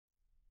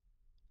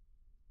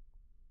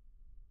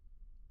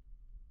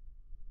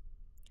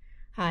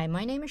Hi,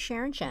 my name is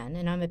Sharon Chen,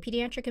 and I'm a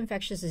pediatric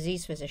infectious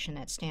disease physician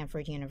at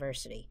Stanford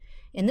University.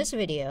 In this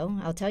video,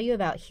 I'll tell you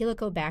about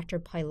Helicobacter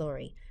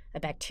pylori, a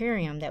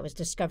bacterium that was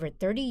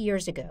discovered 30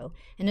 years ago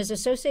and is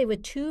associated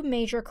with two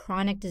major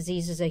chronic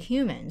diseases of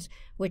humans,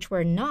 which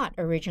were not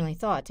originally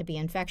thought to be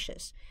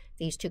infectious.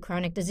 These two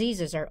chronic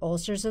diseases are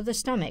ulcers of the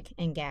stomach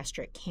and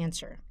gastric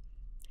cancer.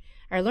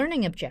 Our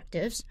learning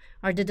objectives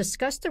are to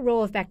discuss the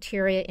role of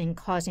bacteria in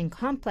causing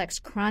complex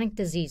chronic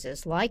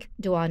diseases like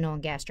duodenal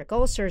and gastric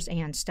ulcers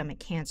and stomach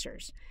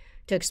cancers,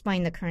 to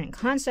explain the current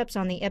concepts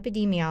on the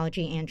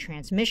epidemiology and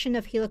transmission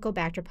of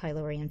Helicobacter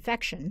pylori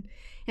infection,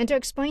 and to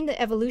explain the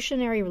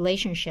evolutionary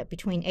relationship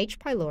between H.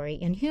 pylori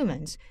in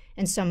humans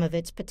and some of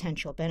its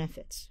potential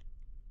benefits.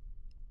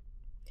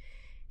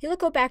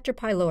 Helicobacter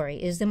pylori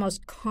is the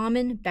most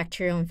common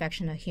bacterial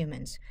infection of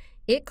humans.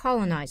 It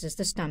colonizes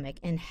the stomach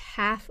in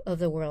half of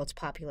the world's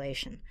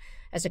population.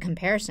 As a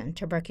comparison,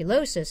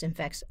 tuberculosis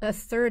infects a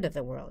third of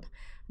the world.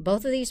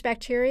 Both of these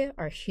bacteria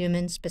are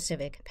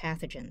human-specific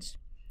pathogens.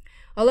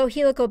 Although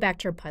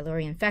Helicobacter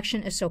pylori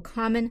infection is so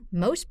common,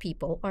 most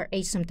people are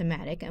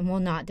asymptomatic and will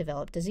not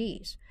develop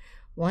disease.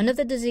 One of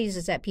the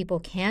diseases that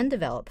people can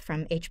develop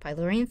from H.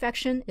 pylori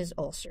infection is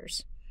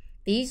ulcers.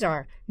 These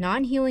are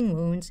non-healing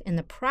wounds in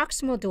the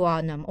proximal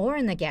duodenum or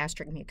in the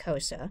gastric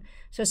mucosa,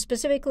 so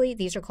specifically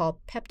these are called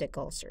peptic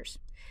ulcers.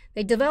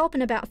 They develop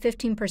in about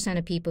 15%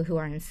 of people who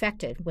are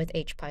infected with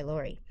H.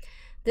 pylori.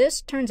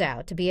 This turns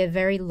out to be a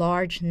very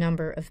large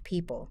number of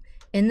people.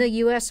 In the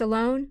U.S.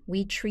 alone,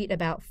 we treat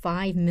about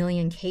 5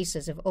 million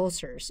cases of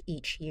ulcers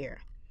each year.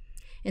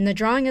 In the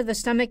drawing of the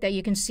stomach that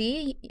you can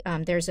see,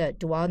 there's a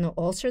duodenal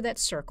ulcer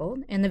that's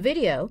circled, and the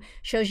video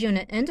shows you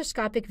an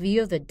endoscopic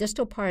view of the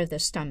distal part of the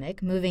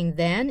stomach, moving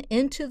then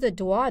into the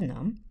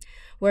duodenum,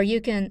 where you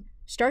can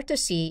start to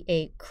see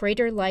a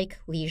crater-like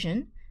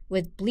lesion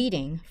with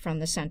bleeding from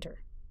the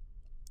center.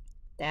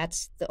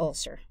 That's the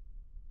ulcer.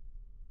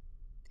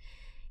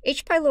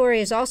 H. pylori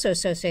is also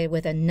associated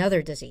with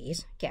another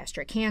disease,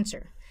 gastric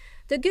cancer.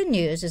 The good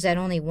news is that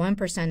only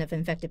 1% of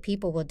infected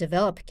people will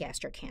develop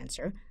gastric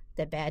cancer.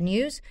 The bad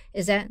news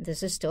is that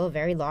this is still a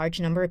very large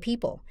number of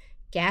people.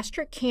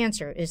 Gastric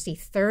cancer is the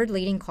third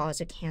leading cause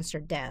of cancer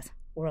death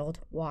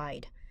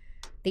worldwide.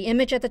 The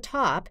image at the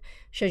top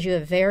shows you a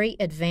very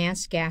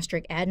advanced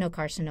gastric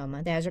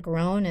adenocarcinoma that has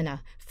grown in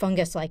a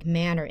fungus-like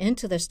manner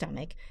into the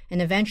stomach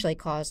and eventually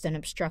caused an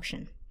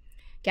obstruction.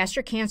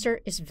 Gastric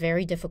cancer is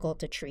very difficult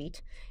to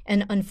treat,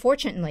 and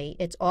unfortunately,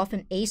 it's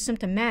often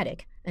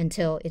asymptomatic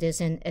until it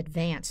is in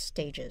advanced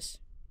stages.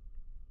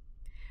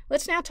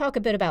 Let's now talk a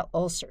bit about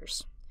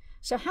ulcers.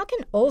 So how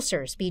can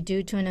ulcers be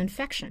due to an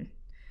infection?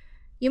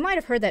 You might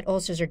have heard that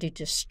ulcers are due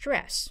to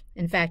stress.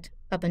 In fact,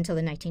 up until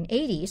the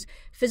 1980s,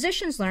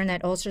 physicians learned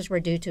that ulcers were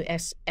due to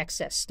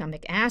excess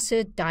stomach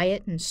acid,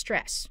 diet, and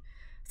stress.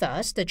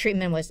 Thus, the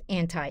treatment was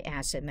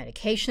anti-acid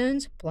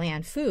medications,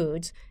 bland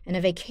foods, and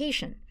a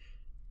vacation.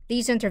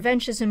 These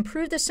interventions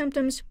improved the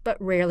symptoms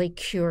but rarely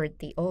cured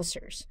the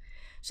ulcers.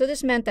 So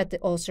this meant that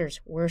the ulcers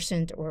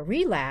worsened or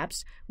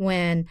relapsed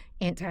when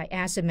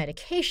anti-acid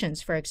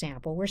medications, for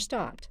example, were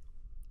stopped.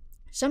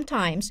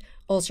 Sometimes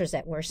ulcers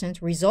that worsened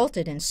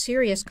resulted in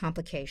serious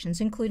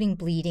complications, including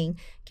bleeding,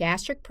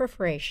 gastric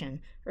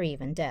perforation, or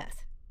even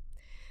death.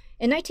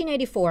 In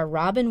 1984,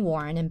 Robin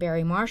Warren and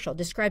Barry Marshall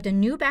described a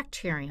new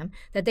bacterium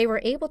that they were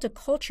able to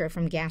culture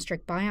from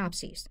gastric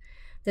biopsies.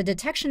 The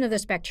detection of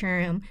this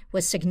bacterium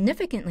was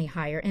significantly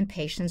higher in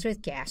patients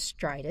with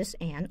gastritis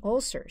and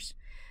ulcers.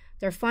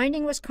 Their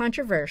finding was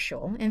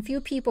controversial, and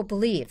few people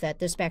believed that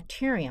this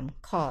bacterium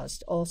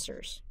caused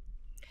ulcers.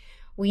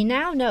 We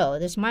now know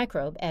this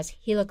microbe as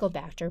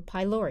Helicobacter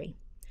pylori.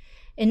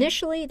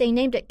 Initially, they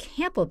named it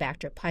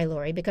Campylobacter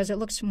pylori because it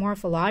looks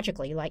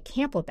morphologically like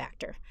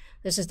Campylobacter.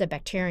 This is the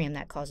bacterium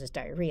that causes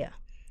diarrhea.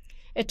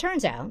 It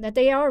turns out that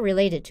they are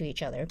related to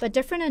each other, but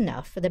different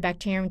enough for the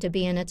bacterium to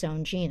be in its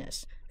own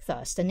genus,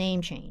 thus the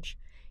name change.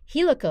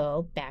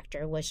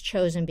 Helicobacter was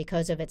chosen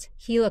because of its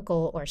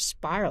helical or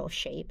spiral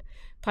shape.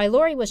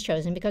 Pylori was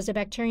chosen because the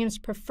bacterium's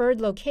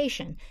preferred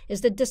location is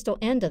the distal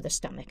end of the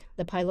stomach,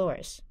 the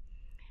pylorus.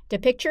 The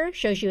picture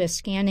shows you a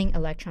scanning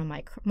electron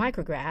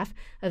micrograph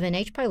of an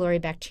H.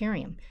 pylori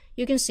bacterium.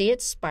 You can see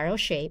its spiral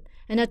shape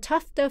and a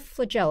tuft of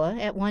flagella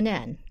at one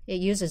end.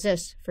 It uses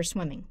this for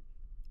swimming.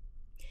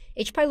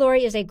 H.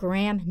 pylori is a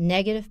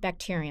gram-negative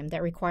bacterium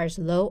that requires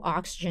low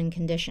oxygen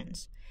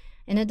conditions,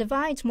 and it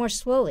divides more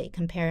slowly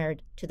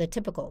compared to the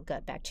typical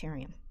gut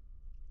bacterium.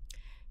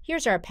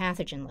 Here's our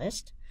pathogen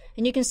list,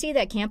 and you can see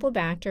that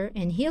Campylobacter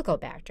and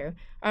Helicobacter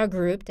are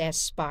grouped as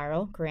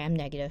spiral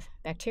gram-negative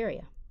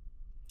bacteria.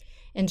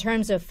 In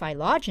terms of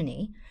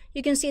phylogeny,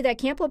 you can see that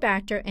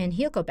Campylobacter and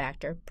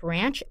Helicobacter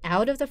branch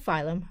out of the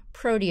phylum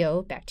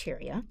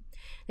Proteobacteria.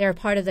 They are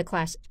part of the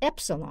class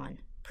Epsilon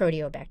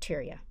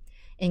Proteobacteria.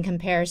 In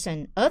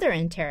comparison, other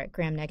enteric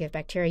gram-negative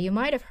bacteria you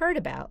might have heard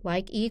about,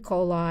 like E.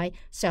 coli,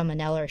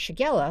 Salmonella, or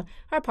Shigella,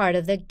 are part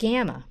of the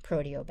Gamma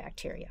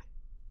Proteobacteria.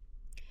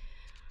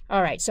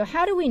 All right, so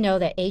how do we know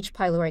that H.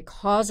 pylori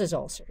causes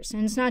ulcers,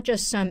 and it's not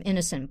just some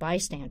innocent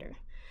bystander?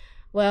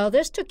 Well,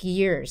 this took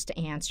years to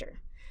answer.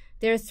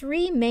 There are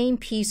three main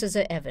pieces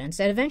of evidence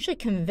that eventually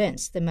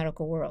convinced the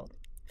medical world.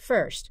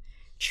 First,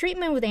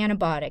 treatment with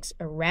antibiotics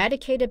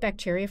eradicated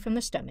bacteria from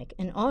the stomach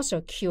and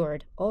also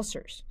cured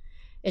ulcers.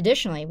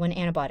 Additionally, when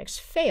antibiotics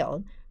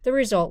failed, the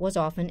result was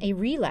often a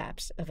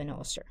relapse of an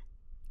ulcer.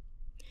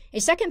 A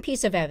second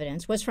piece of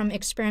evidence was from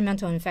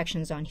experimental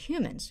infections on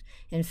humans.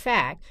 In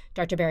fact,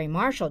 Dr. Barry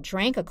Marshall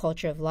drank a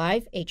culture of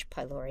live H.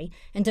 pylori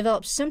and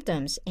developed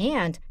symptoms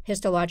and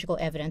histological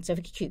evidence of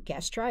acute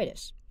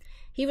gastritis.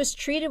 He was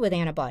treated with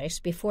antibiotics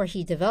before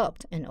he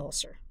developed an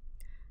ulcer.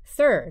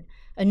 Third,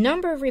 a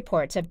number of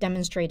reports have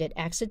demonstrated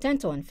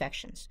accidental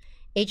infections.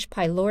 H.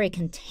 pylori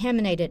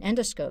contaminated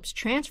endoscopes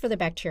transfer the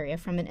bacteria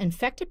from an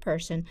infected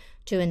person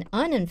to an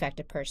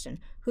uninfected person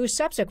who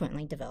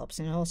subsequently develops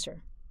an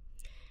ulcer.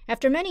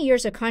 After many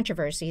years of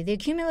controversy, the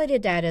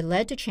accumulated data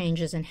led to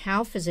changes in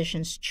how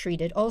physicians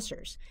treated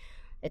ulcers.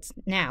 It's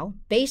now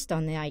based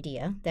on the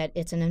idea that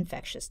it's an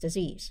infectious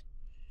disease.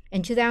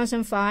 In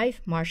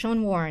 2005, Marshall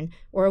and Warren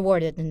were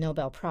awarded the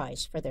Nobel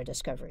Prize for their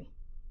discovery.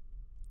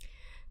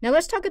 Now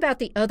let's talk about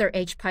the other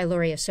H.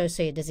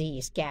 pylori-associated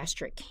disease,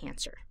 gastric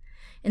cancer.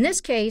 In this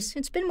case,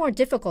 it's been more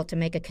difficult to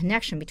make a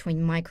connection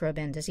between microbe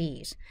and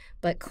disease,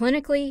 but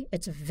clinically,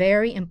 it's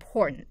very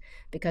important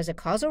because a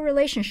causal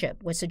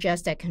relationship would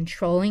suggest that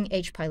controlling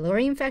H.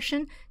 pylori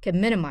infection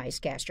can minimize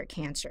gastric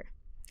cancer.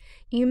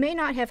 You may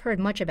not have heard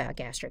much about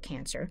gastric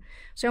cancer,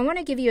 so I want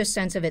to give you a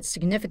sense of its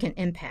significant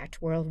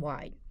impact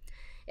worldwide.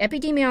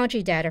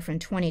 Epidemiology data from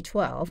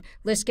 2012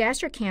 lists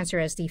gastric cancer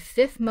as the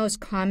fifth most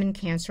common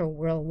cancer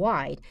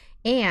worldwide,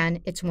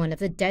 and it's one of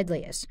the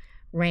deadliest,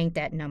 ranked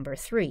at number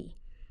 3.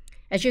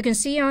 As you can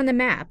see on the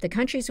map, the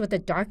countries with the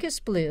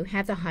darkest blue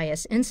have the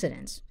highest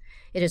incidence.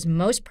 It is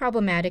most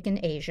problematic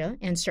in Asia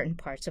and certain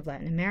parts of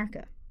Latin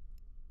America.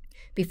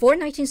 Before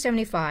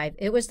 1975,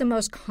 it was the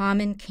most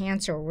common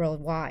cancer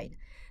worldwide.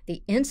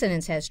 The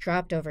incidence has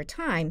dropped over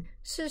time,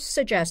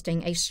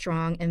 suggesting a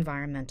strong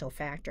environmental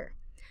factor.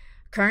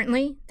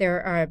 Currently,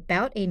 there are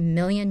about 1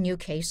 million new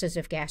cases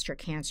of gastric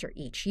cancer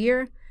each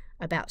year.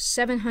 About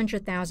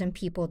 700,000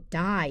 people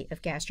die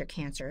of gastric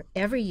cancer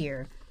every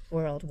year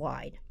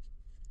worldwide.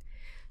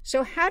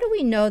 So how do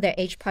we know that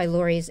H.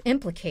 pylori is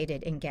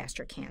implicated in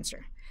gastric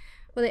cancer?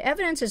 Well, the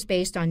evidence is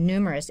based on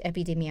numerous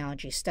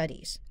epidemiology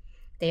studies.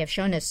 They have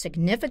shown a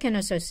significant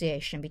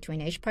association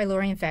between H.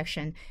 pylori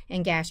infection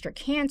and gastric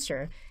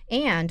cancer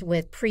and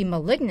with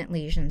pre-malignant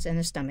lesions in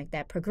the stomach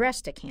that progress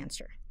to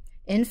cancer.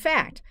 In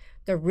fact,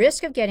 the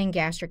risk of getting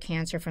gastric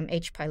cancer from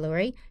H.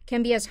 pylori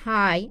can be as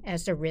high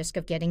as the risk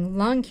of getting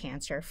lung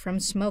cancer from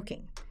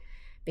smoking.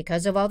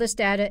 Because of all this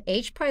data,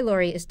 H.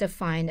 pylori is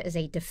defined as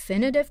a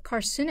definitive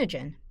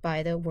carcinogen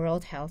by the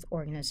World Health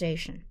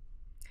Organization.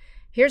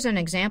 Here's an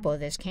example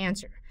of this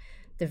cancer.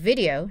 The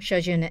video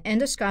shows you an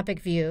endoscopic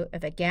view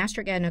of a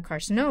gastric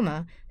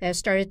adenocarcinoma that has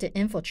started to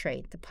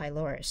infiltrate the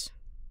pylorus.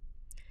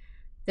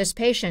 This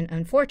patient,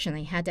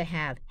 unfortunately, had to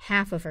have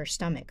half of her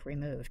stomach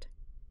removed.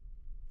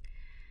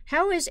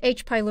 How is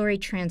H. pylori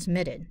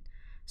transmitted?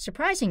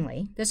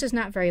 Surprisingly, this is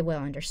not very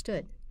well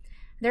understood.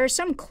 There are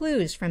some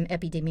clues from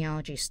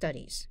epidemiology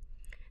studies.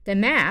 The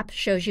map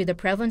shows you the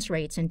prevalence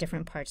rates in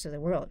different parts of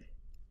the world.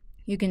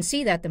 You can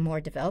see that the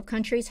more developed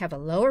countries have a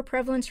lower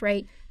prevalence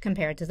rate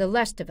compared to the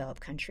less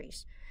developed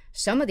countries.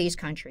 Some of these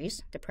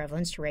countries, the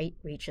prevalence rate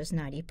reaches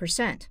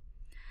 90%.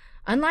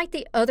 Unlike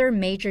the other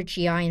major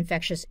GI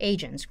infectious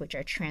agents, which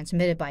are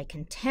transmitted by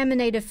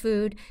contaminated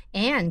food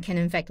and can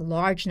infect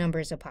large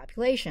numbers of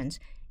populations,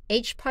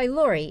 H.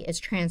 pylori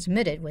is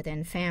transmitted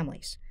within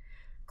families.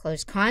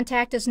 Close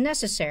contact is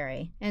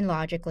necessary, and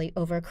logically,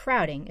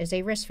 overcrowding is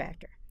a risk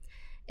factor.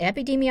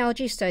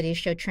 Epidemiology studies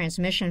show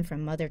transmission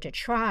from mother to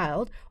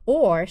child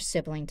or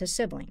sibling to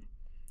sibling.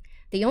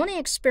 The only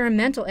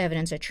experimental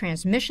evidence of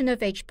transmission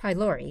of H.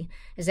 pylori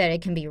is that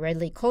it can be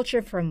readily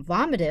cultured from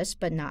vomitus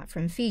but not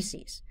from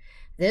feces.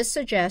 This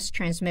suggests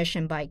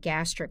transmission by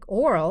gastric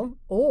oral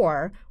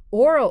or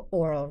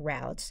oral-oral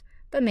routes,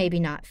 but maybe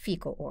not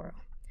fecal-oral.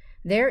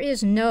 There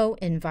is no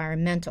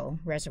environmental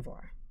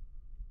reservoir.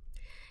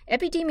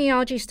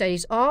 Epidemiology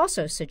studies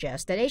also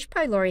suggest that H.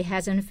 pylori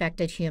has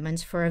infected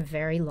humans for a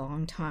very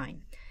long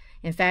time.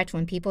 In fact,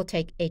 when people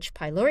take H.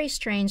 pylori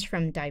strains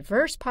from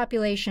diverse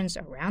populations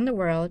around the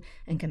world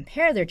and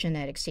compare their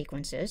genetic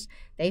sequences,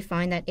 they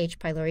find that H.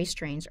 pylori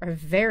strains are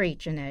very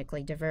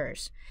genetically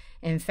diverse.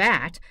 In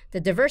fact, the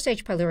diverse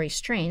H. pylori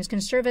strains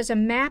can serve as a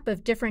map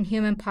of different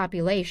human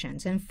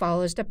populations and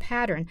follows the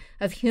pattern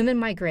of human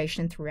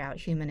migration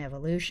throughout human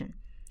evolution.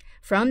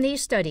 From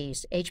these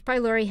studies, H.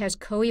 pylori has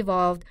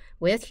co-evolved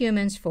with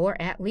humans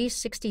for at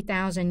least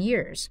 60,000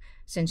 years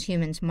since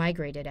humans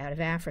migrated out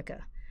of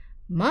Africa.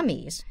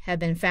 Mummies have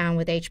been found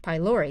with H.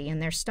 pylori in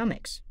their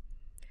stomachs.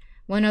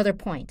 One other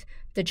point,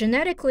 the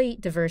genetically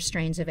diverse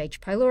strains of H.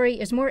 pylori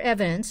is more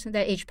evidence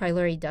that H.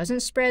 pylori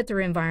doesn't spread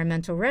through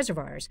environmental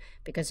reservoirs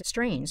because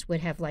strains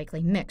would have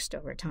likely mixed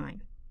over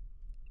time.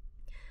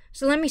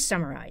 So let me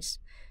summarize.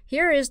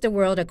 Here is the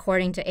world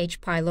according to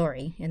H.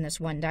 pylori in this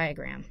one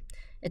diagram.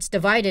 It's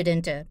divided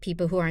into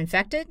people who are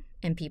infected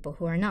and people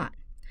who are not.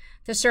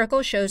 The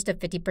circle shows the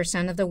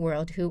 50% of the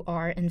world who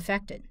are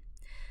infected.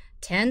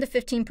 10 to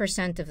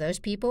 15% of those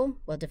people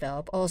will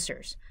develop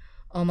ulcers.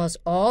 Almost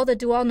all the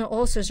duodenal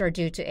ulcers are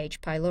due to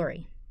H.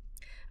 pylori.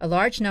 A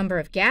large number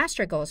of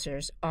gastric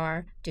ulcers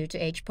are due to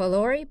H.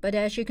 pylori, but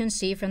as you can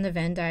see from the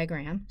Venn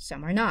diagram,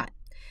 some are not.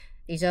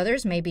 These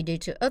others may be due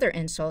to other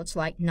insults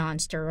like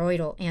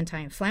non-steroidal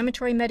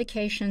anti-inflammatory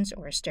medications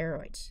or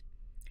steroids.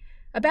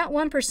 About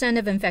 1%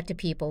 of infected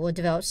people will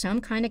develop some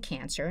kind of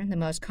cancer, the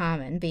most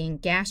common being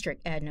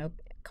gastric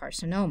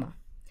adenocarcinoma.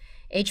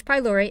 H.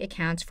 pylori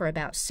accounts for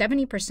about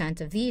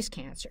 70% of these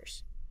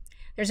cancers.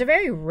 There's a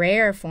very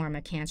rare form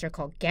of cancer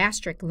called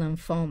gastric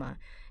lymphoma.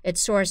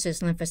 Its source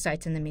is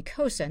lymphocytes in the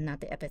mucosa,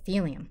 not the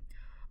epithelium.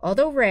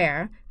 Although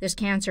rare, this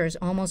cancer is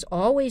almost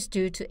always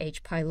due to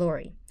H.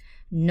 pylori.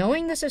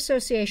 Knowing this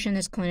association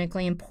is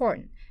clinically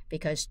important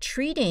because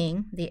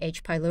treating the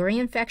H. pylori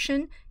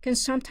infection can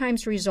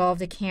sometimes resolve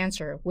the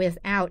cancer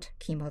without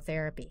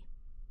chemotherapy.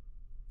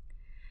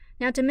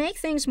 Now, to make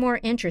things more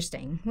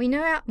interesting, we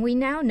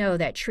now know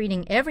that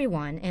treating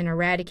everyone and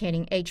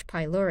eradicating H.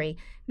 pylori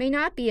may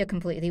not be a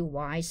completely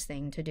wise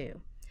thing to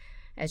do.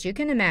 As you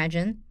can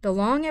imagine, the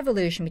long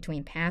evolution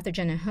between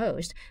pathogen and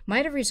host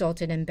might have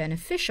resulted in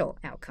beneficial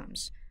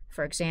outcomes.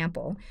 For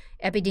example,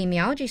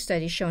 epidemiology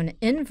studies show an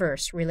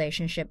inverse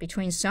relationship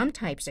between some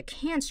types of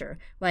cancer,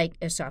 like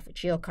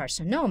esophageal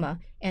carcinoma,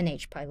 and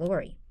H.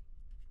 pylori.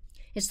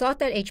 It's thought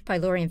that H.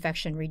 pylori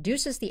infection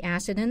reduces the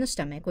acid in the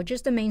stomach, which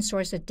is the main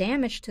source of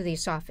damage to the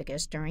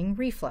esophagus during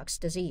reflux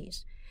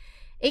disease.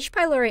 H.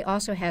 pylori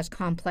also has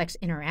complex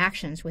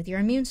interactions with your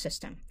immune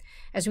system.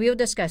 As we will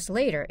discuss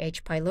later,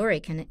 H.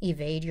 pylori can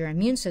evade your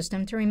immune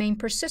system to remain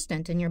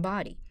persistent in your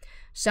body.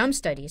 Some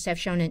studies have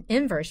shown an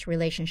inverse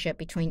relationship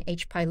between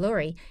H.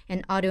 pylori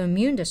and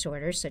autoimmune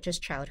disorders such as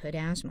childhood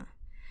asthma.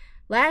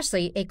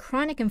 Lastly, a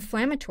chronic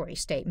inflammatory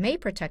state may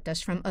protect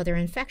us from other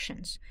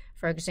infections.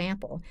 For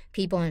example,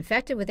 people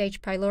infected with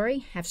H.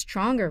 pylori have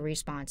stronger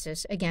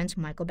responses against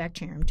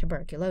Mycobacterium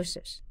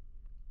tuberculosis.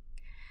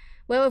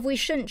 Well, if we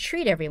shouldn't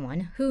treat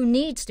everyone, who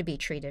needs to be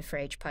treated for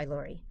H.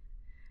 pylori?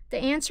 The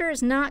answer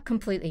is not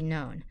completely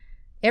known.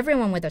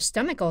 Everyone with a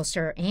stomach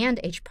ulcer and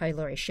H.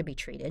 pylori should be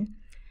treated,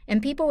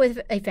 and people with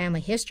a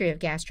family history of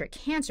gastric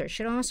cancer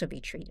should also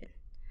be treated.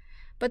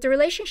 But the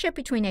relationship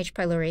between H.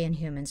 pylori and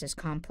humans is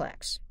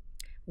complex.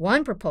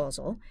 One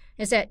proposal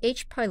is that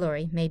H.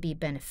 pylori may be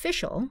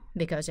beneficial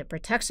because it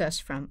protects us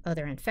from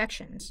other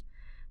infections.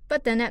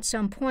 But then at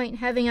some point,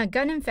 having a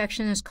gut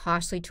infection is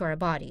costly to our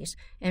bodies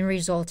and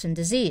results in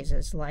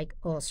diseases like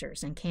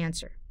ulcers and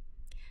cancer.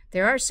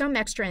 There are some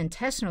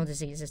extraintestinal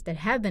diseases that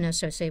have been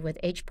associated with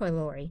H.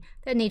 pylori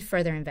that need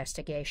further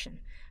investigation.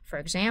 For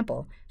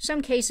example,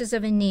 some cases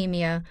of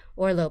anemia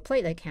or low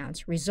platelet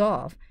counts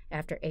resolve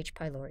after H.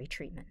 pylori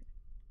treatment.